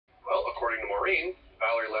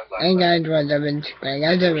Hey guys, what's up? It's Greg.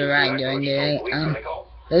 How's everybody doing today?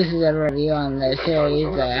 This is a review on the series,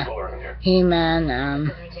 He-Man,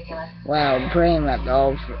 well, pretty much the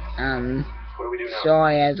whole,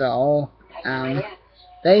 story as a whole.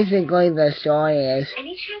 Basically the story is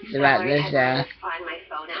about this,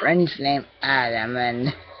 friend's named Adam,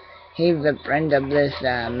 and he's a friend of this,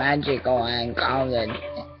 magical and called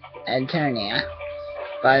Eternia.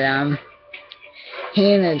 But,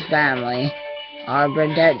 he and his family are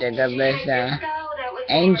protected of this,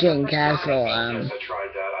 ancient castle,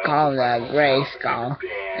 called, Grayskull,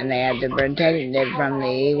 and they have to protect it from the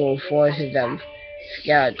evil forces of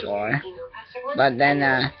Skeletor. But then,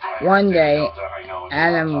 one day,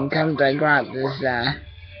 Adam comes across this,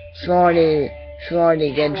 swordy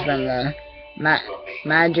kids from the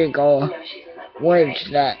magical witch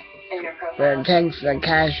that protects the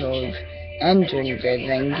castle's entrances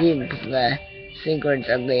and keeps the secrets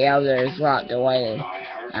of the elders locked away,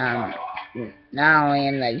 not only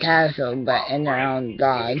in the castle but in their own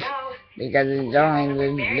gods, because it's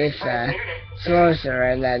only this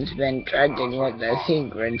sorcerer that's been trusted with the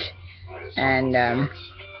secrets, and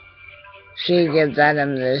she gives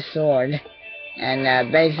Adam the sword,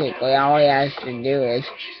 and basically all he has to do is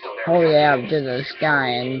hold it up to the sky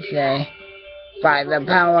and say, "By the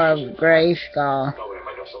power of Grayskull,"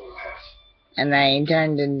 and then he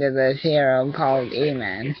turned into this hero called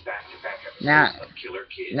He-Man. Now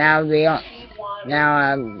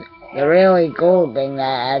the really cool thing that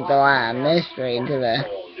adds a lot of mystery to the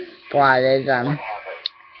plot is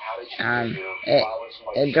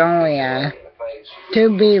it's only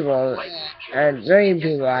two people or three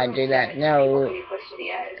people actually that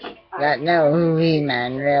know who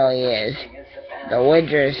He-Man really is. The witch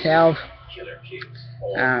herself,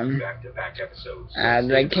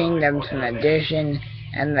 the kingdom's magician,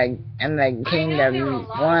 and the kingdom,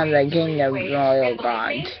 one of the kingdom's royal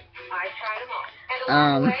gods.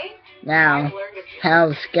 Now,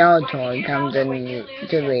 how Skeletor comes into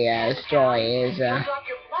the story is,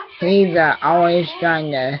 he's always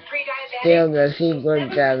trying to steal the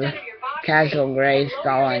secrets of Castle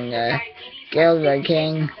Grayskull and kill the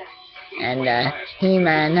king, and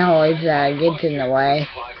He-Man always gets in the way.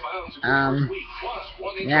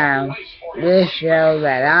 Now, this show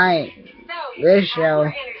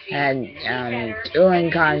had two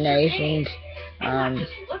incarnations,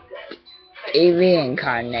 TV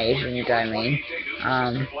incarnations, I mean.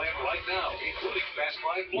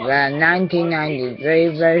 The 1993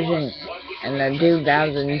 version and the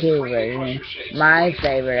 2002 version. My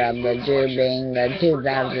favorite of the two being the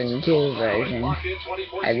 2002 version.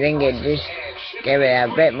 I think it just gave it a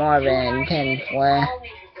bit more of an intense flair.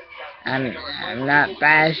 I'm not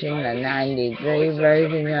bashing the 93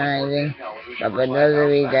 version or anything, but for those of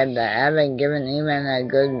you that haven't given He-Man a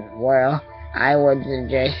good whirl, I would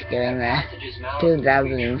suggest giving the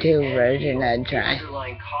 2002 version a try.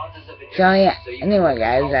 So yeah, anyway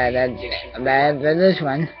guys, that's about it for this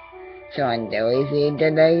one. So until we see each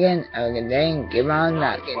other again, have a good day and keep on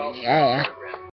rocking, yeah.